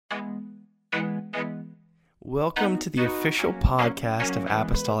Welcome to the official podcast of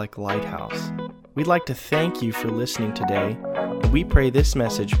Apostolic Lighthouse. We'd like to thank you for listening today, and we pray this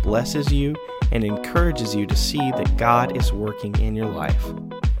message blesses you and encourages you to see that God is working in your life.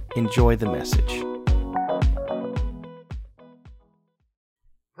 Enjoy the message.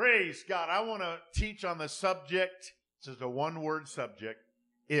 Praise God. I want to teach on the subject. This is a one-word subject.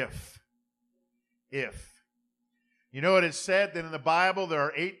 If. You know, it is said that in the Bible there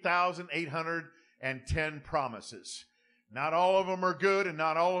are 8,810 promises. Not all of them are good and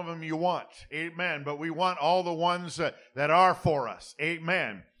not all of them you want. Amen. But we want all the ones that are for us.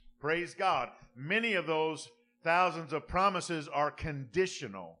 Amen. Praise God. Many of those thousands of promises are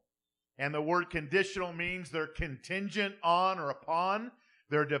conditional. And the word conditional means they're contingent on or upon,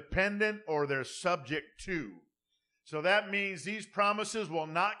 they're dependent, or they're subject to. So that means these promises will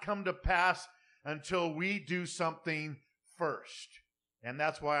not come to pass until we do something first. And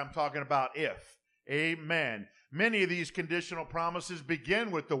that's why I'm talking about if. Amen. Many of these conditional promises begin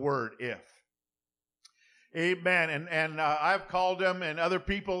with the word if. Amen. And I've called them, and other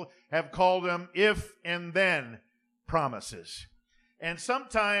people have called them if and then promises. And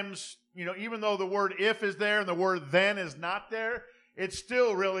sometimes, you know, even though the word if is there and the word then is not there, it's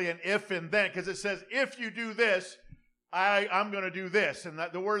still really an if and then, because it says, if you do this, I'm going to do this. And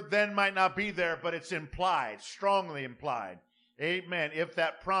the word then might not be there, but it's implied, strongly implied. Amen. If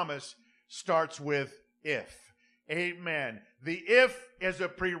that promise starts with if. Amen. The if is a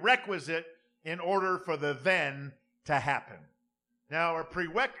prerequisite in order for the then to happen. Now, a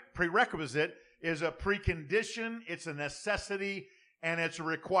prerequisite is a precondition, it's a necessity, and it's a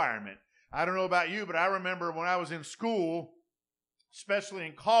requirement. I don't know about you, but I remember when I was in school, especially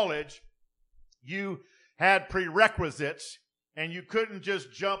in college, you had prerequisites, and you couldn't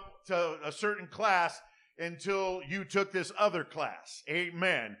just jump to a certain class until you took this other class.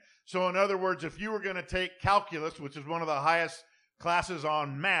 Amen. So in other words, if you were going to take calculus, which is one of the highest classes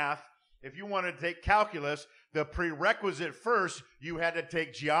on math, if you wanted to take calculus, the prerequisite first, you had to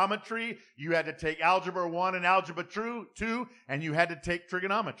take geometry, you had to take algebra 1 and algebra 2, and you had to take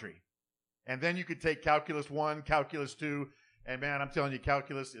trigonometry. And then you could take calculus 1, calculus 2, and man, I'm telling you,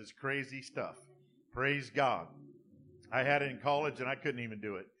 calculus is crazy stuff. Praise God. I had it in college and I couldn't even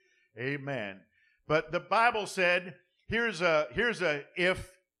do it. Amen. But the Bible said, here's a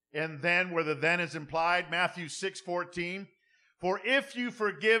if and then, where the then is implied. Matthew 6:14. For if you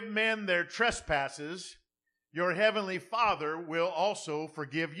forgive men their trespasses, your heavenly Father will also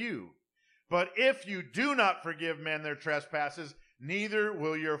forgive you. But if you do not forgive men their trespasses, neither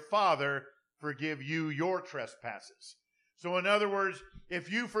will your Father forgive you your trespasses. So in other words,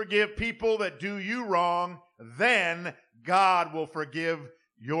 if you forgive people that do you wrong, then God will forgive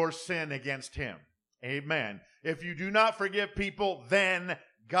your sin against him. Amen. If you do not forgive people, then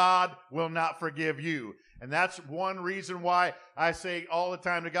God will not forgive you. And that's one reason why I say all the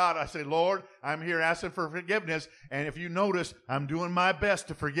time to God, I say, Lord, I'm here asking for forgiveness. And if you notice, I'm doing my best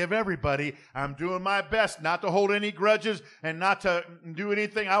to forgive everybody. I'm doing my best not to hold any grudges and not to do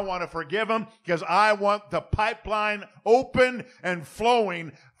anything. I want to forgive them because I want the pipeline open and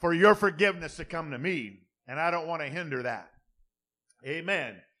flowing for your forgiveness to come to me. And I don't want to hinder that.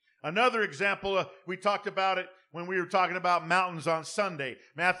 Amen. Another example, we talked about it when we were talking about mountains on Sunday,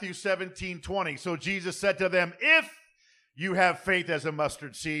 Matthew 17:20. So Jesus said to them, if you have faith as a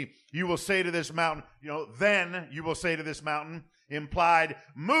mustard seed, you will say to this mountain, then you will say to this mountain, implied,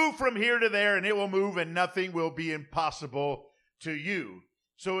 move from here to there, and it will move, and nothing will be impossible to you.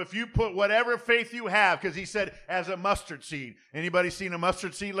 So if you put whatever faith you have, because he said as a mustard seed. Anybody seen a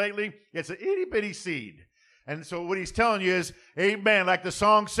mustard seed lately? It's an itty bitty seed. And so what he's telling you is, amen, like the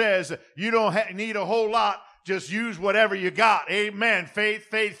song says, you don't need a whole lot. Just use whatever you got. Amen. Faith,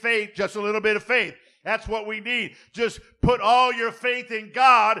 just a little bit of faith. That's what we need. Just put all your faith in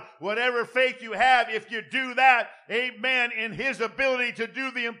God, whatever faith you have. If you do that, amen, in his ability to do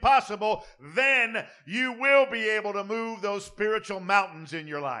the impossible, then you will be able to move those spiritual mountains in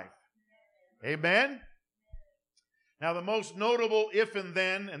your life. Amen. Now, the most notable if and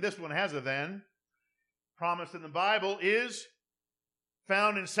then, and this one has a then, promise in the Bible is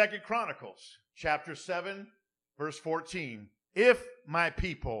found in 2 Chronicles. Chapter 7, verse 14. If my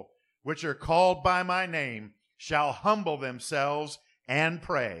people, which are called by my name, shall humble themselves and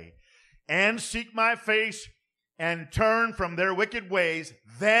pray, and seek my face, and turn from their wicked ways,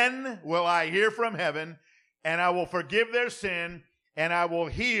 then will I hear from heaven, and I will forgive their sin, and I will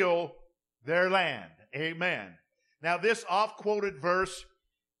heal their land. Amen. Now, this oft-quoted verse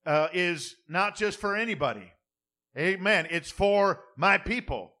is not just for anybody. Amen. It's for my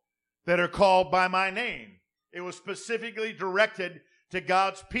people that are called by my name. It was specifically directed to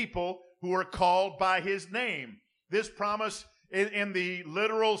God's people who are called by his name. This promise, in the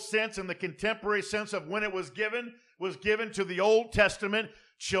literal sense, in the contemporary sense of when it was given to the Old Testament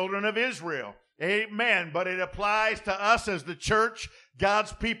children of Israel. Amen. But it applies to us as the church,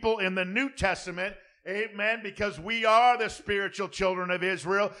 God's people in the New Testament. Amen. Because we are the spiritual children of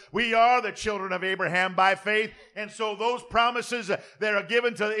Israel. We are the children of Abraham by faith. And so those promises that are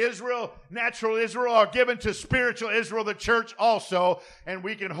given to Israel, natural Israel, are given to spiritual Israel, the church also. And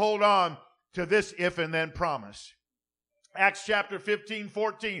we can hold on to this if and then promise. Acts chapter 15,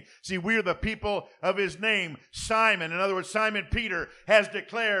 14. See, we're the people of his name. Simon, in other words, Simon Peter, has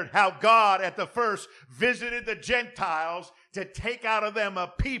declared how God at the first visited the Gentiles to take out of them a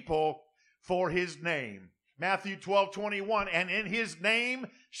people for his name. Matthew 12, 21. And in his name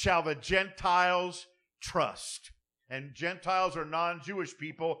shall the Gentiles trust. And Gentiles are non-Jewish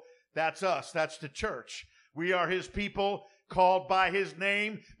people. That's us. That's the church. We are his people, called by his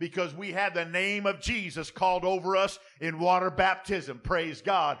name, because we had the name of Jesus called over us in water baptism. Praise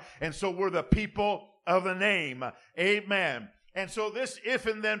God. And so we're the people of the name. Amen. And so this if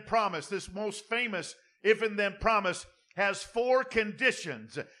and then promise, this most famous if and then promise, has 4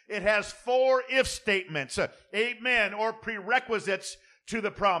 conditions. It has 4 if statements. Amen. Or prerequisites to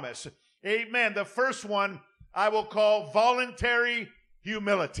the promise. Amen. The first one I will call voluntary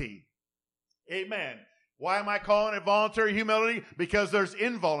humility. Amen. Why am I calling it voluntary humility? Because there's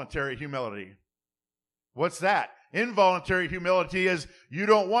involuntary humility. What's that? Involuntary humility is you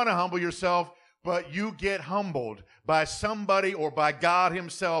don't want to humble yourself, but you get humbled by somebody or by God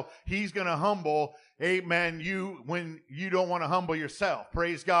himself. He's going to humble, amen, you when you don't want to humble yourself.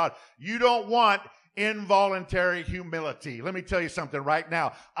 Praise God. You don't want involuntary humility. Let me tell you something right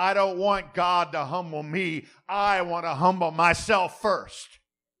now. I don't want God to humble me. I want to humble myself first.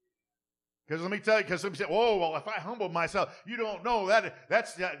 Because let me tell you, because some say, "Oh, well, if I humble myself, you don't know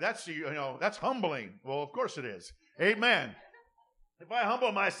that's humbling." Well, of course it is. Amen. If I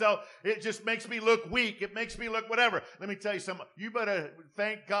humble myself, it just makes me look weak. It makes me look whatever. Let me tell you something. You better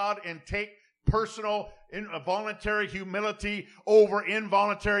thank God and take personal, voluntary humility over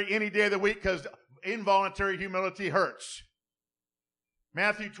involuntary any day of the week, because involuntary humility hurts.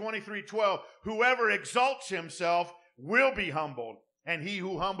 Matthew 23:12. Whoever exalts himself will be humbled, and he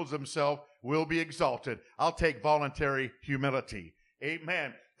who humbles himself will be exalted. I'll take voluntary humility.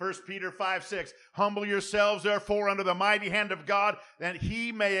 Amen. 1 Peter 5:6. Humble yourselves, therefore, under the mighty hand of God, that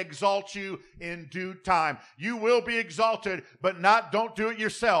he may exalt you in due time. You will be exalted, but don't do it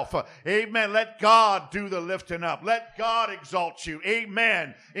yourself. Amen. Let God do the lifting up. Let God exalt you.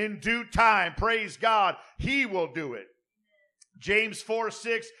 Amen. In due time. Praise God. He will do it. James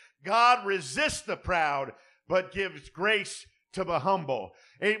 4:6. God resists the proud, but gives grace to the humble.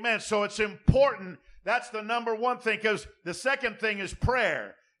 Amen. So it's important. That's the number one thing, because the second thing is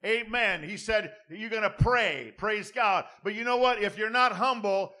prayer. Amen. He said you're going to pray. Praise God. But you know what? If you're not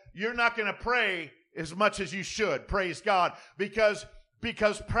humble, you're not going to pray as much as you should. Praise God. Because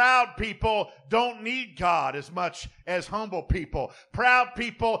proud people don't need God as much as humble people. Proud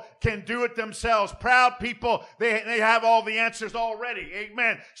people can do it themselves. Proud people, they have all the answers already.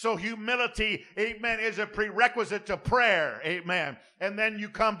 Amen. So humility, amen, is a prerequisite to prayer. Amen. And then you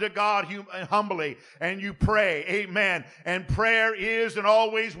come to God humbly and you pray. Amen. And prayer is and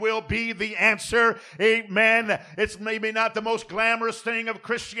always will be the answer. Amen. It's maybe not the most glamorous thing of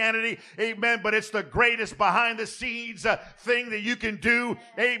Christianity. Amen. But it's the greatest behind the scenes thing that you can do.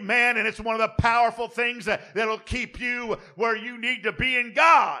 Amen. And it's one of the powerful things that'll keep you where you need to be in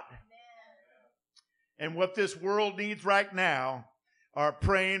God. And what this world needs right now are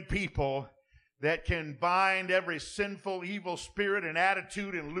praying people that can bind every sinful, evil spirit and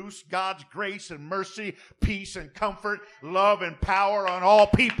attitude and loose God's grace and mercy, peace and comfort, love and power on all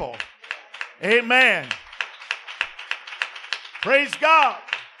people. Amen. Praise God.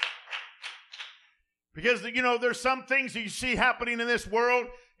 Because, there's some things that you see happening in this world,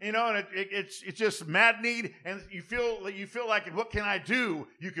 and it's just maddening, and you feel like, what can I do?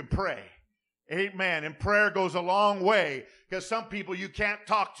 You can pray. Amen. And prayer goes a long way, because some people you can't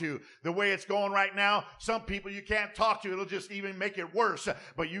talk to. The way it's going right now, some people you can't talk to. It'll just even make it worse.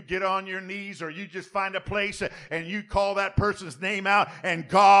 But you get on your knees, or you just find a place and you call that person's name out, and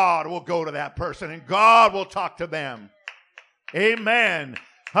God will go to that person and God will talk to them. Amen.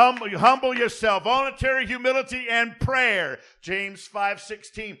 Humble yourself. Voluntary humility and prayer. James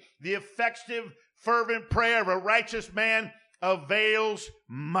 5:16. The effective, fervent prayer of a righteous man avails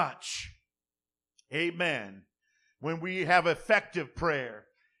much. Amen. When we have effective prayer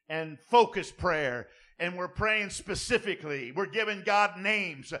and focused prayer and we're praying specifically. We're giving God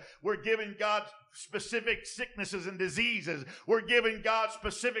names. We're giving God specific sicknesses and diseases. We're giving God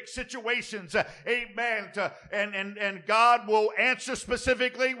specific situations. Amen. And God will answer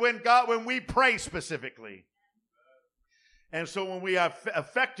specifically when we pray specifically. And so when we have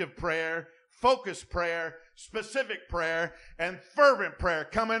effective prayer, focused prayer, specific prayer, and fervent prayer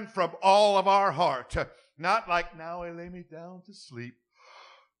coming from all of our heart, not like, now I lay me down to sleep.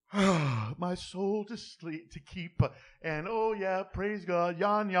 My soul to sleep, to keep, and oh yeah, praise God,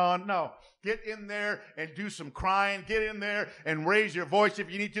 yawn. No, get in there and do some crying. Get in there and raise your voice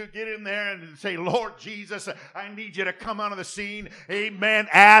if you need to. Get in there and say, Lord Jesus, I need you to come onto the scene. Amen.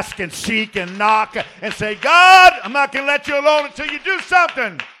 Ask and seek and knock and say, God, I'm not going to let you alone until you do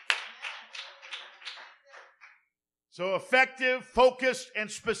something. So effective, focused, and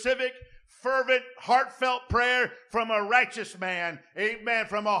specific, fervent, heartfelt prayer from a righteous man. Amen.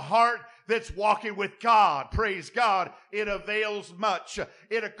 From a heart that's walking with God. Praise God. It avails much.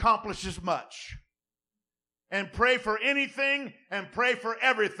 It accomplishes much. And pray for anything and pray for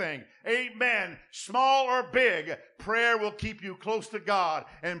everything. Amen. Small or big, prayer will keep you close to God,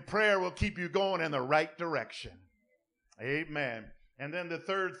 and prayer will keep you going in the right direction. Amen. And then the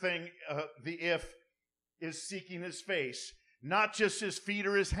third thing, the if, is seeking his face. Not just his feet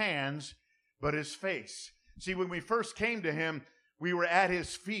or his hands, but his face. See, when we first came to him, we were at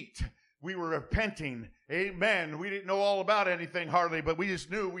his feet. We were repenting. Amen. We didn't know all about anything hardly, but we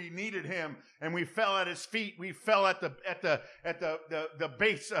just knew we needed him, and we fell at his feet. We fell at the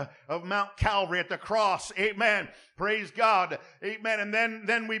base of Mount Calvary, at the cross. Amen. Praise God. Amen. And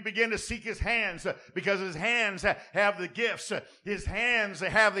then we begin to seek his hands, because his hands have the gifts. His hands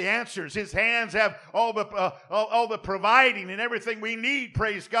have the answers. His hands have all the providing and everything we need.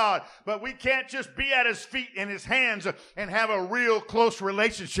 Praise God. But we can't just be at his feet and his hands and have a real close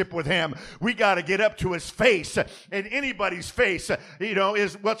relationship with him. We got to get up to his face, and anybody's face,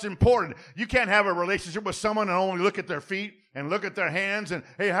 is what's important. You can't have a relationship with someone and only look at their feet and look at their hands and,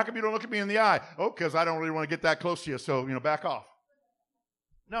 hey, how come you don't look at me in the eye? Oh, because I don't really want to get that close to you, so, back off.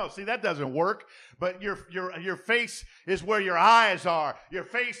 No, see, that doesn't work. But your face is where your eyes are. Your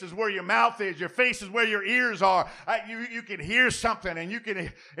face is where your mouth is. Your face is where your ears are. You can hear something, and you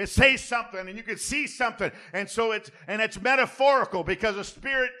can say something, and you can see something. And so it's metaphorical, because the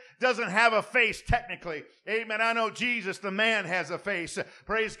Spirit doesn't have a face technically. Amen. I know Jesus, the man, has a face.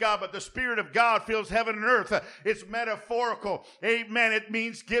 Praise God. But the Spirit of God fills heaven and earth. It's metaphorical. Amen. It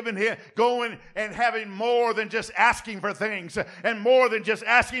means going and having more than just asking for things, and more than just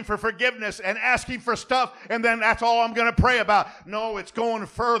asking for forgiveness and asking for stuff, and then that's all I'm going to pray about. No, it's going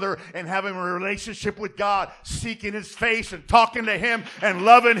further and having a relationship with God, seeking his face and talking to him and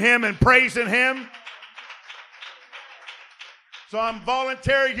loving him and praising him. So I'm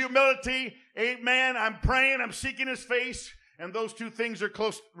voluntary humility. Amen. I'm praying. I'm seeking his face. And those two things are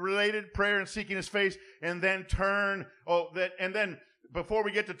close related, prayer and seeking his face. And then before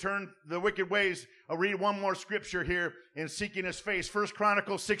we get to turn the wicked ways, I'll read one more scripture here in seeking his face. 1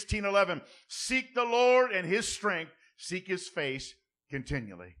 Chronicles 16:11. Seek the Lord and his strength. Seek his face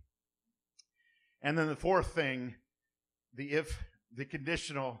continually. And then the fourth thing, the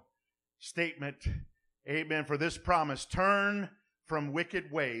conditional statement, amen, for this promise: turn from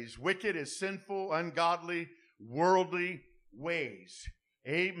wicked ways. Wicked is sinful, ungodly, worldly ways.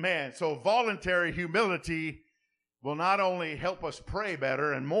 Amen. So voluntary humility will not only help us pray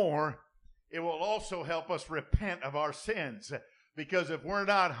better and more, it will also help us repent of our sins. Because if we're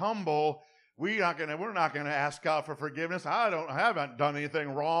not humble, we're not gonna ask God for forgiveness. I haven't done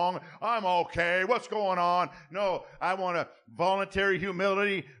anything wrong. I'm okay. What's going on? No, voluntary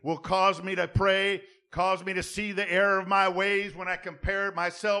humility will cause me to pray, cause me to see the error of my ways when I compare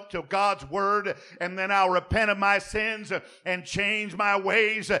myself to God's word, and then I'll repent of my sins and change my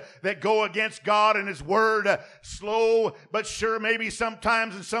ways that go against God and his word. Slow but sure, maybe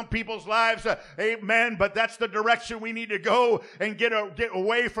sometimes in some people's lives, amen, but that's the direction we need to go, and get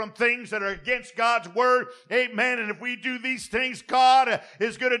away from things that are against God's word. Amen. And if we do these things, God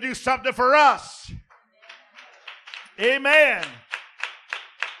is going to do something for us. Amen.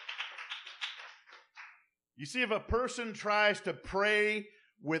 You see, if a person tries to pray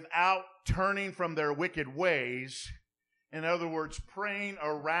without turning from their wicked ways, in other words, praying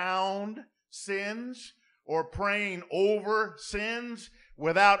around sins or praying over sins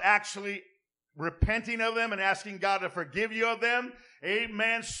without actually repenting of them and asking God to forgive you of them,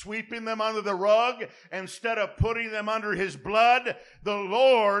 amen, sweeping them under the rug instead of putting them under his blood, the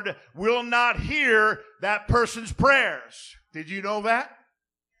Lord will not hear that person's prayers. Did you know that?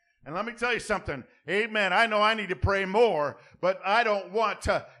 And let me tell you something. Amen. I know I need to pray more, but I don't want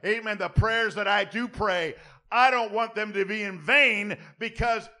to, amen, the prayers that I do pray, I don't want them to be in vain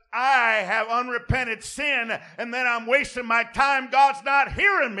because I have unrepented sin and then I'm wasting my time. God's not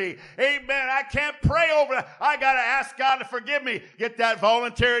hearing me. Amen. I can't pray over that. I got to ask God to forgive me. Get that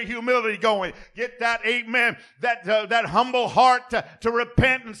voluntary humility going. Get that, amen, that humble heart to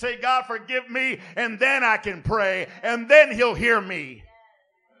repent and say, God, forgive me. And then I can pray. And then he'll hear me.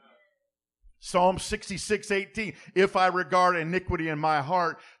 Psalm 66:18. If I regard iniquity in my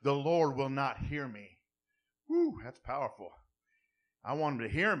heart, the Lord will not hear me. Whew, that's powerful. I want him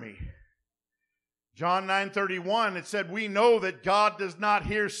to hear me. John 9:31, it said, we know that God does not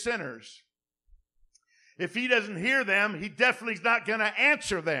hear sinners. If he doesn't hear them, he definitely is not going to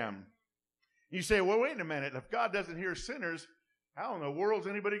answer them. You say, well, wait a minute. If God doesn't hear sinners, how in the world is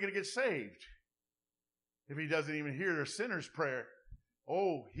anybody going to get saved? If he doesn't even hear their sinner's prayer.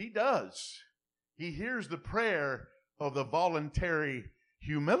 Oh, he does. He hears the prayer of the voluntary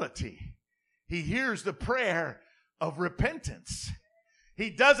humility. He hears the prayer of repentance. He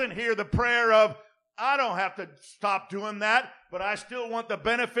doesn't hear the prayer of, I don't have to stop doing that, but I still want the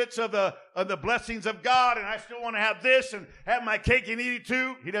benefits of the blessings of God, and I still want to have this and have my cake and eat it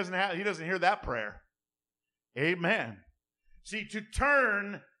too. He doesn't hear that prayer. Amen. See, to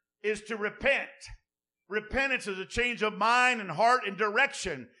turn is to repent. Repentance is a change of mind and heart and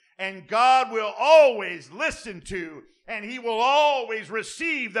direction, and God will always listen to, and he will always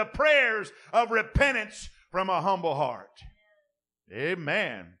receive the prayers of repentance from a humble heart.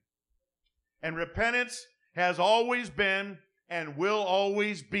 Amen. And repentance has always been and will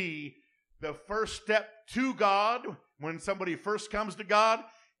always be the first step to God when somebody first comes to God,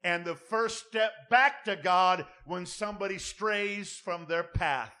 and the first step back to God when somebody strays from their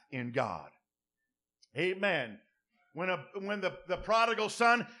path in God. Amen. When the prodigal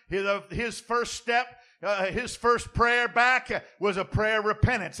son, his first step, his first prayer back was a prayer of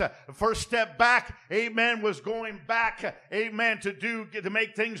repentance. The first step back, amen, was going back, amen, to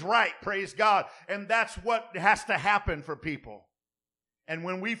make things right. Praise God. And that's what has to happen for people. And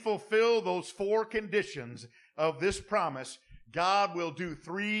when we fulfill those 4 conditions of this promise, God will do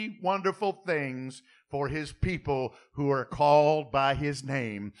 3 wonderful things for his people who are called by his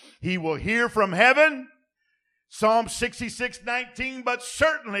name. He will hear from heaven. Psalm 66:19, but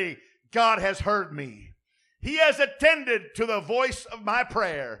certainly God has heard me. He has attended to the voice of my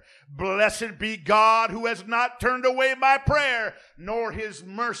prayer. Blessed be God who has not turned away my prayer, nor his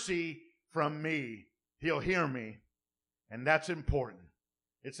mercy from me. He'll hear me. And that's important.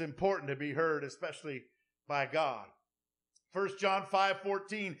 It's important to be heard, especially by God. 1 John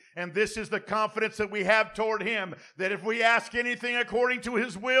 5:14, and this is the confidence that we have toward him, that if we ask anything according to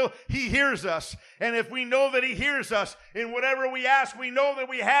his will, he hears us. And if we know that he hears us in whatever we ask, we know that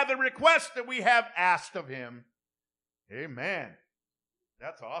we have the request that we have asked of him. Amen.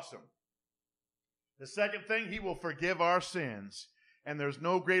 That's awesome. The second thing, he will forgive our sins. And there's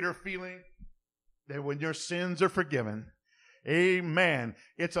no greater feeling than when your sins are forgiven. Amen.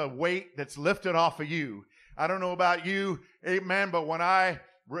 It's a weight that's lifted off of you. I don't know about you, amen, but when I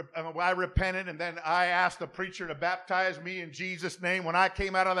repented and then I asked the preacher to baptize me in Jesus' name, when I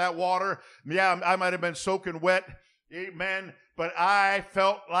came out of that water, yeah, I might have been soaking wet, amen, but I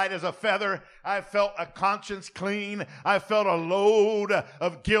felt light as a feather. I felt a conscience clean. I felt a load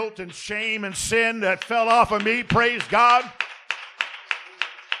of guilt and shame and sin that fell off of me. Praise God.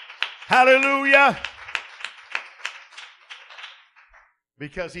 Hallelujah.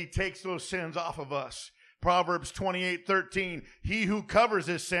 Because he takes those sins off of us. Proverbs 28:13, he who covers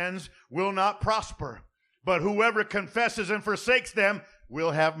his sins will not prosper, but whoever confesses and forsakes them will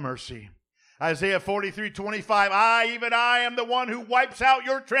have mercy. Isaiah 43:25, even I am the one who wipes out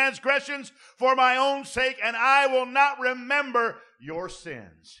your transgressions for my own sake, and I will not remember your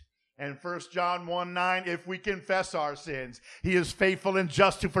sins. And 1 John 1:9, if we confess our sins, he is faithful and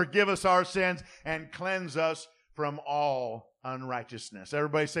just to forgive us our sins and cleanse us from all unrighteousness.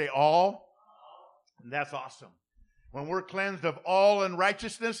 Everybody say all. And that's awesome. When we're cleansed of all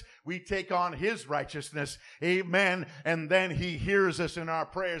unrighteousness, we take on his righteousness. Amen. And then he hears us in our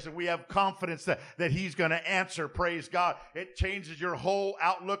prayers, and we have confidence that he's going to answer. Praise God. It changes your whole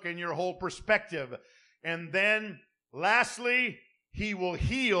outlook and your whole perspective. And then, lastly, he will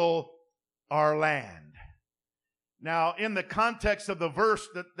heal our land. Now, in the context of the verse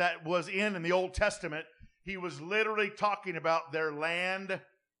that was in the Old Testament, he was literally talking about their land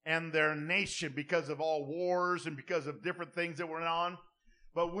and their nation because of all wars and because of different things that went on.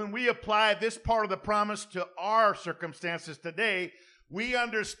 But when we apply this part of the promise to our circumstances today, we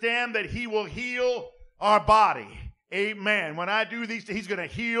understand that he will heal our body. Amen. When I do these, he's going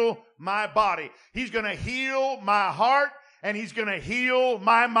to heal my body. He's going to heal my heart. And he's going to heal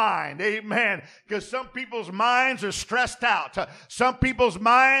my mind. Amen. Because some people's minds are stressed out. Some people's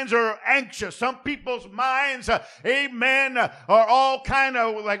minds are anxious. Some people's minds, amen, are all kind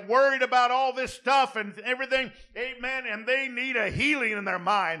of like worried about all this stuff and everything. Amen. And they need a healing in their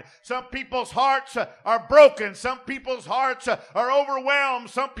mind. Some people's hearts are broken. Some people's hearts are overwhelmed.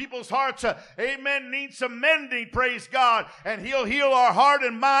 Some people's hearts, amen, need some mending. Praise God. And he'll heal our heart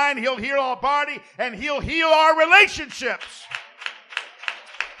and mind. He'll heal our body. And he'll heal our relationships.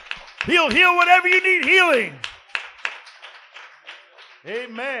 He'll heal whatever you need healing.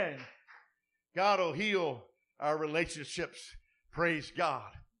 Amen. God will heal our relationships. Praise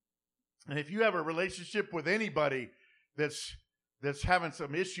God. And if you have a relationship with anybody that's having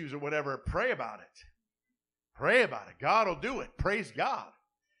some issues or whatever, pray about it. Pray about it. God will do it. Praise God.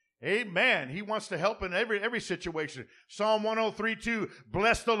 Amen. He wants to help in every situation. Psalm 103:2,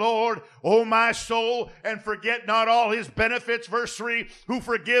 bless the Lord, O my soul, and forget not all his benefits. Verse 3, who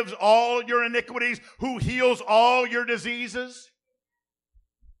forgives all your iniquities, who heals all your diseases.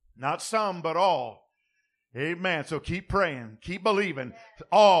 Not some, but all. Amen. So keep praying, keep believing,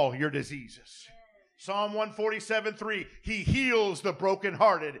 all your diseases. Psalm 147:3, he heals the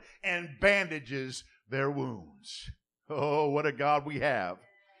brokenhearted and bandages their wounds. Oh, what a God we have.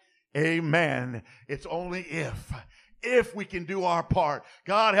 Amen. It's only if we can do our part.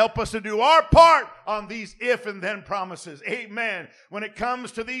 God, help us to do our part on these if and then promises. Amen. When it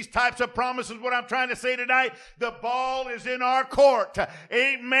comes to these types of promises, what I'm trying to say tonight, the ball is in our court.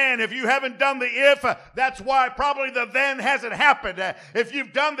 Amen. If you haven't done the if, that's why probably the then hasn't happened. If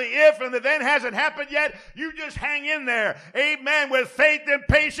you've done the if and the then hasn't happened yet, you just hang in there. Amen. With faith and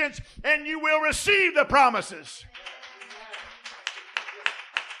patience, and you will receive the promises.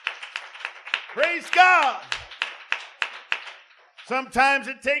 Praise God. Sometimes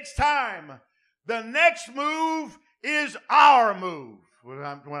it takes time. The next move is our move. What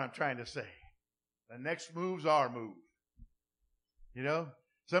I'm trying to say. The next move's our move. You know,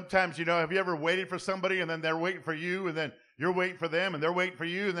 sometimes, have you ever waited for somebody and then they're waiting for you and then you're waiting for them and they're waiting for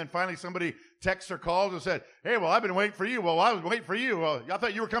you and then finally somebody texts or calls and said, hey, well, I've been waiting for you. Well, I was waiting for you. Well, I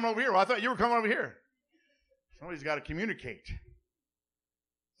thought you were coming over here. Well, I thought you were coming over here. Somebody's got to communicate.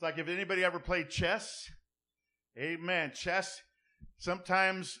 It's like if anybody ever played chess. Amen. Chess,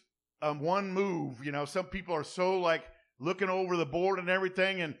 sometimes one move, some people are so like looking over the board and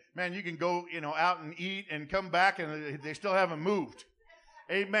everything, and man, you can go, out and eat and come back and they still haven't moved.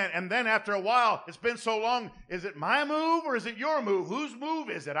 Amen. And then after a while, it's been so long, is it my move or is it your move? Whose move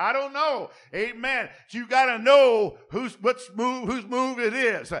is it? I don't know. Amen. So you got to know whose move it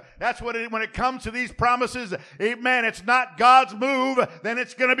is. That's what when it comes to these promises, amen, it's not God's move, then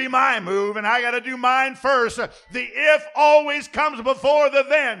it's going to be my move, and I got to do mine first. The if always comes before the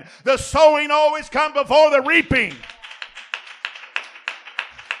then. The sowing always comes before the reaping.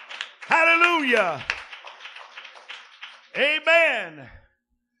 Hallelujah. Amen.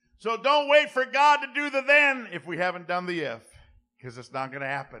 So don't wait for God to do the then if we haven't done the if, because it's not going to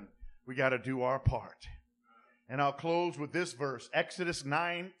happen. We got to do our part. And I'll close with this verse, Exodus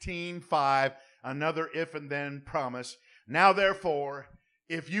 19:5, another if and then promise. Now therefore,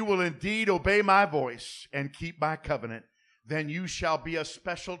 if you will indeed obey my voice and keep my covenant, then you shall be a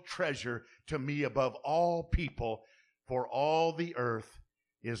special treasure to me above all people, for all the earth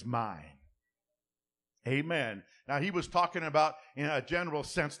is mine. Amen. Now, he was talking about, in a general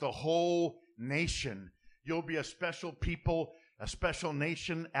sense, the whole nation. You'll be a special people, a special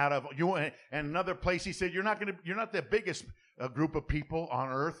nation out of you. And another place, he said, you're not the biggest group of people on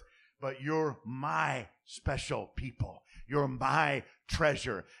earth, but you're my special people. You're my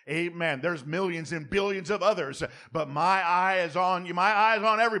treasure. Amen. There's millions and billions of others, but my eye is on you. My eye is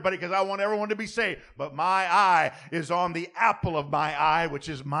on everybody because I want everyone to be saved. But my eye is on the apple of my eye, which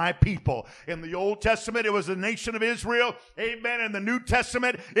is my people. In the Old Testament, it was the nation of Israel. Amen. In the New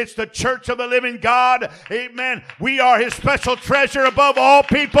Testament, it's the church of the living God. Amen. We are his special treasure above all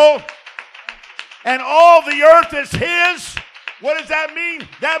people. And all the earth is his. What does that mean?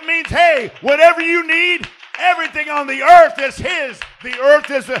 That means, hey, whatever you need, everything on the earth is his. The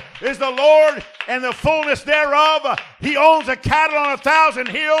earth is the Lord and the fullness thereof. He owns the cattle on 1,000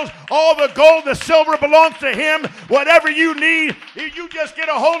 hills. All the gold and the silver belongs to him. Whatever you need, you just get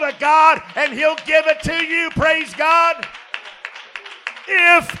a hold of God and he'll give it to you. Praise God.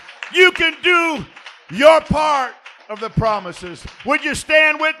 If you can do your part of the promises. Would you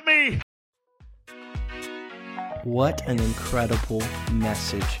stand with me? What an incredible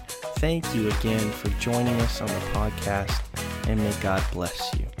message. Thank you again for joining us on the podcast, and may God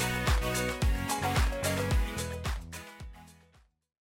bless you.